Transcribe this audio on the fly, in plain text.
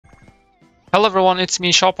Hello everyone, it's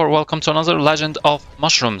me Shopper. Welcome to another Legend of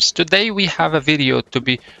Mushrooms. Today we have a video to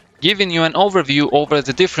be giving you an overview over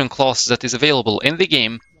the different classes that is available in the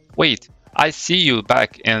game. Wait, I see you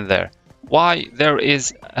back in there. Why there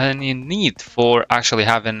is any need for actually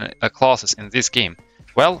having classes in this game?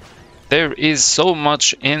 Well, there is so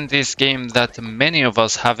much in this game that many of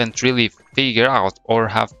us haven't really figured out or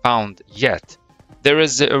have found yet. There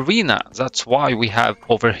is the arena, that's why we have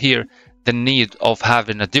over here the need of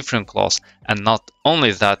having a different class, and not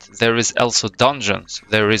only that, there is also dungeons.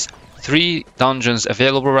 There is 3 dungeons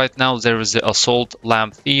available right now. There is the Assault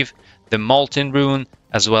Lamp Thief, the Molten Ruin,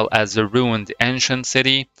 as well as the Ruined Ancient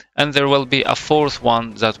City, and there will be a 4th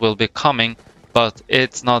one that will be coming, but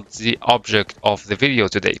it's not the object of the video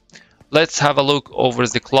today. Let's have a look over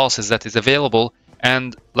the classes that is available,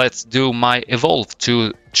 and let's do my evolve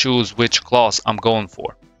to choose which class I'm going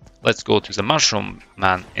for. Let's go to the Mushroom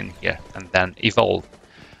Man in here and then evolve.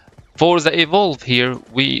 For the evolve here,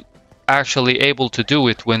 we actually able to do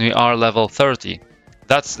it when we are level 30.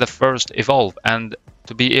 That's the first evolve, and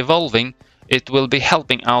to be evolving, it will be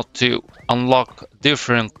helping out to unlock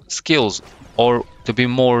different skills, or to be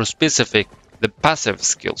more specific, the passive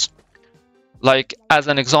skills. Like as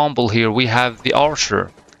an example here, we have the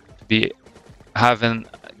Archer, to be having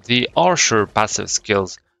the Archer passive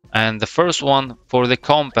skills. And the first one for the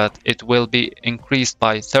combat, it will be increased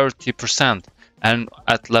by 30%, and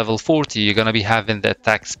at level 40 you're gonna be having the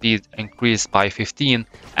attack speed increased by 15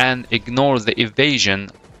 and ignore the evasion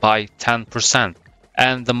by 10%.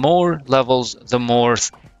 And the more levels, the more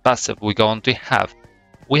passive we're going to have.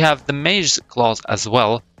 We have the mage class as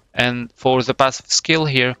well, and for the passive skill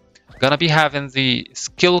here, gonna be having the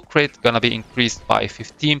skill crit gonna be increased by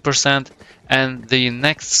 15%, and the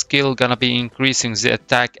next skill gonna be increasing the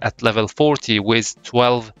attack at level 40 with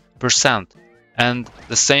 12%, and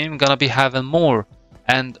the same gonna be having more.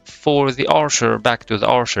 And for the Archer, back to the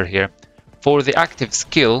Archer here, for the active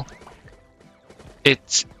skill,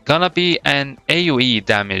 it's gonna be an AoE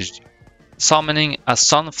damage, summoning a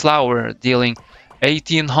sunflower dealing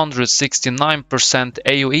 1869%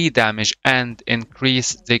 AoE damage and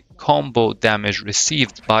increase the combo damage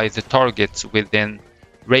received by the targets within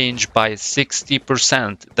range by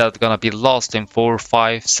 60%. That's gonna be lasting for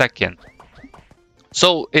 5 seconds.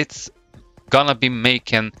 So it's gonna be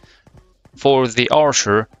making for the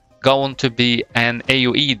Archer going to be an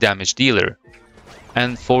AoE damage dealer.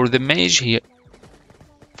 And for the mage here,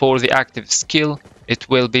 for the active skill, it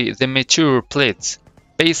will be the Mature Blitz.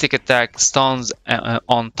 Basic attack stuns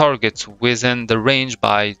on targets within the range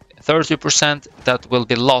by 30%. That will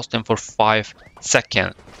be lasting for 5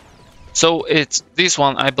 seconds. So it's this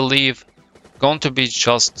one, I believe, going to be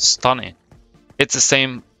just stunning. It's the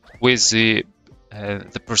same with the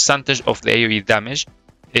percentage of the AoE damage.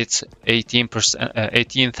 It's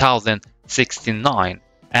 18,069,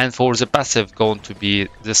 and for the passive going to be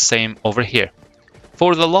the same over here.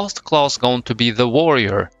 For the last class going to be the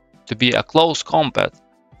Warrior, to be a close combat.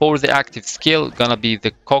 For the active skill gonna be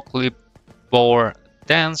the Cockleborn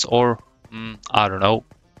dance, or I don't know,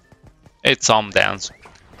 it's some dance.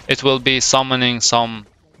 It will be summoning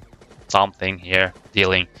something here,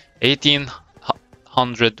 dealing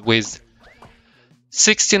 1800 with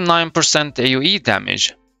 69% AoE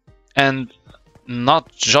damage. And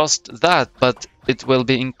not just that, but it will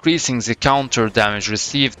be increasing the counter damage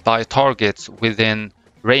received by targets within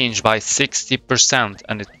range by 60%,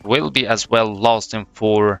 and it will be as well lasting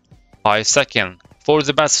for 5 seconds. For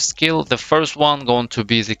the best skill, the first one going to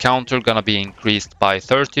be the counter gonna be increased by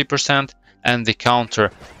 30%, and the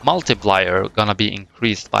counter multiplier gonna be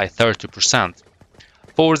increased by 30%.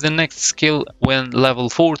 For the next skill, when level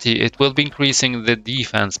 40, it will be increasing the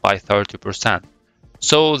defense by 30%.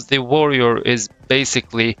 So the Warrior is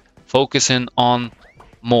basically focusing on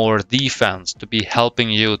more defense to be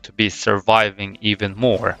helping you to be surviving even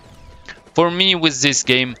more. For me with this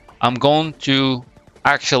game, I'm going to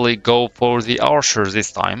actually go for the Archer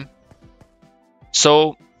this time.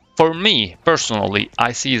 So for me personally,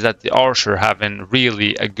 I see that the Archer having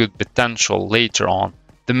really a good potential later on.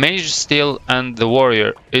 The Mage still and the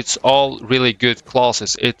Warrior, it's all really good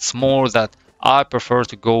classes. It's more that I prefer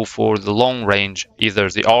to go for the long range.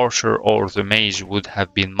 Either the Archer or the Mage would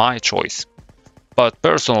have been my choice. But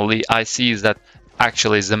personally, I see that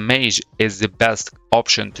actually the Mage is the best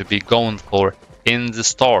option to be going for in the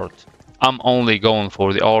start. I'm only going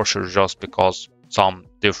for the Archer just because some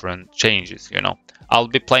different changes, you know. I'll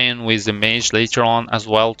be playing with the Mage later on as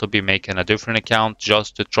well, to be making a different account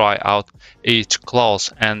just to try out each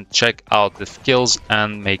class and check out the skills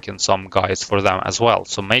and making some guides for them as well.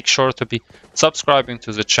 So make sure to be subscribing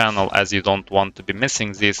to the channel, as you don't want to be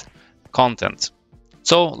missing this content.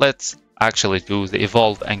 So let's actually do the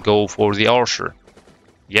evolve and go for the Archer.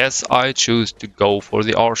 Yes, I choose to go for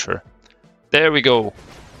the Archer. There we go.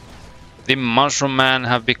 The Mushroom Man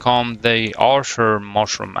have become the Archer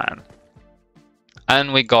Mushroom Man.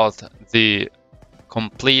 And we got the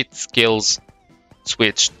complete skills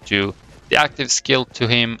switched to the active skill to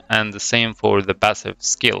him, and the same for the passive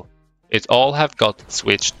skill. It all have got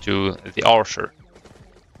switched to the Archer.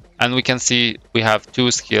 And we can see we have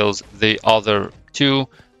 2 skills, the other 2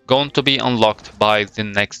 going to be unlocked by the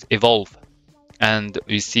next evolve. And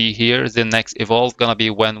we see here the next evolve gonna be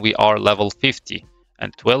when we are level 50,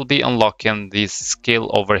 and it will be unlocking this skill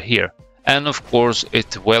over here. And of course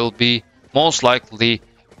it will be most likely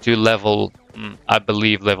to level, I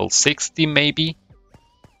believe level 60 maybe.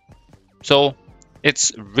 So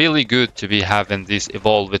it's really good to be having this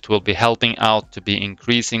evolve. It will be helping out to be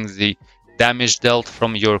increasing the damage dealt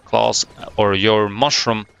from your class or your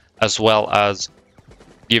mushroom, as well as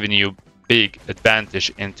giving you big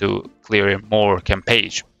advantage into clearing more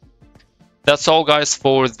campaign. That's all guys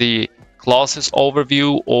for the classes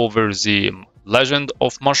overview over the Legend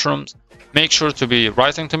of Mushrooms. Make sure to be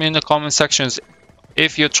writing to me in the comment sections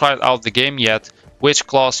if you tried out the game yet, which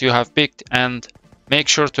class you have picked, and make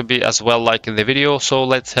sure to be as well liking the video, so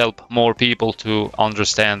let's help more people to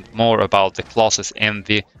understand more about the classes in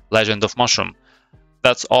the Legend of Mushroom.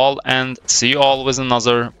 That's all, and see you all with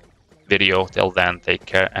another video. Till then, take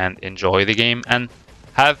care and enjoy the game, and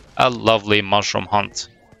have a lovely mushroom hunt.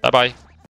 Bye bye.